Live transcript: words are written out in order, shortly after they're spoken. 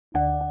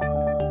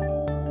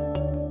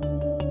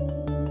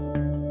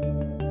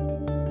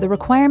The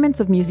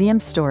requirements of museum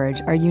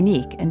storage are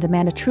unique and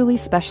demand a truly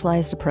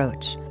specialized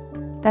approach.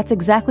 That's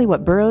exactly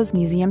what Borroughs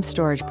Museum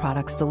Storage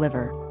products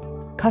deliver: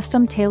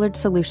 custom-tailored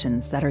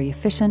solutions that are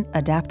efficient,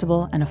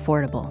 adaptable, and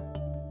affordable.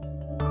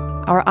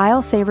 Our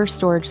aisle saver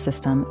storage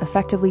system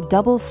effectively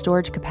doubles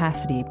storage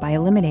capacity by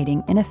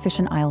eliminating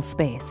inefficient aisle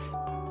space.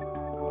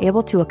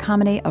 Able to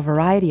accommodate a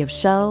variety of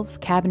shelves,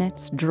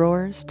 cabinets,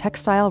 drawers,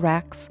 textile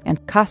racks,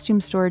 and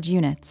costume storage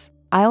units,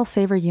 aisle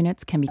saver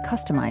units can be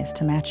customized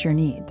to match your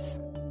needs.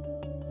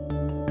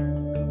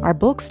 Our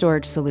bulk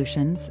storage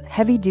solutions,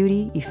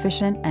 heavy-duty,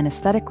 efficient, and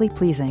aesthetically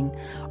pleasing,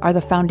 are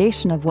the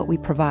foundation of what we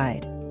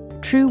provide.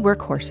 True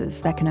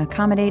workhorses that can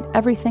accommodate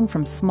everything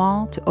from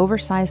small to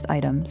oversized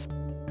items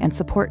and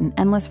support an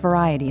endless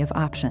variety of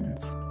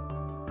options.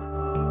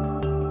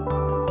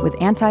 With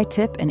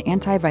anti-tip and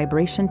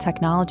anti-vibration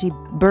technology,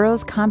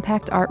 Borroughs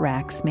compact art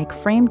racks make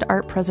framed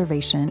art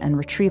preservation and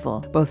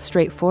retrieval both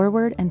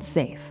straightforward and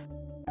safe.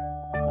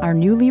 Our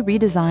newly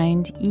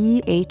redesigned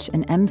E, H,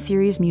 and M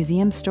series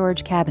museum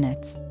storage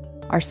cabinets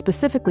are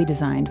specifically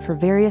designed for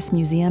various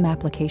museum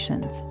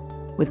applications,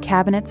 with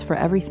cabinets for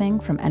everything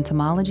from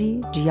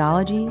entomology,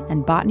 geology,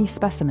 and botany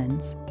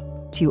specimens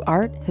to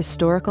art,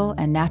 historical,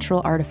 and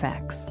natural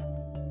artifacts.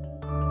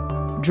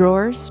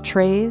 Drawers,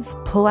 trays,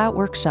 pull-out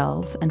work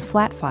shelves, and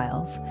flat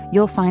files,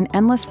 you'll find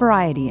endless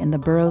variety in the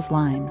Borroughs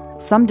line,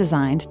 some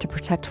designed to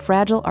protect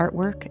fragile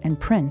artwork and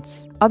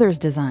prints, others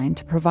designed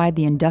to provide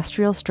the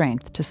industrial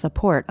strength to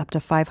support up to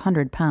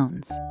 500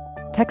 pounds.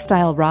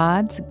 Textile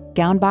rods,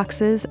 gown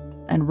boxes,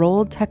 and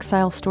rolled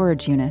textile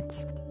storage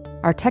units.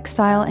 Our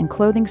textile and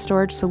clothing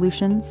storage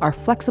solutions are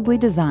flexibly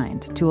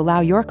designed to allow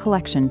your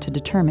collection to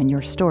determine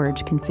your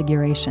storage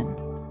configuration.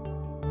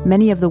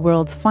 Many of the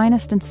world's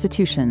finest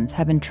institutions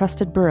have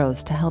entrusted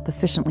Borroughs to help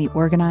efficiently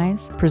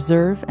organize,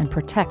 preserve, and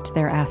protect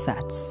their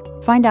assets.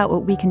 Find out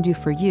what we can do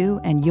for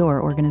you and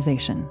your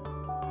organization.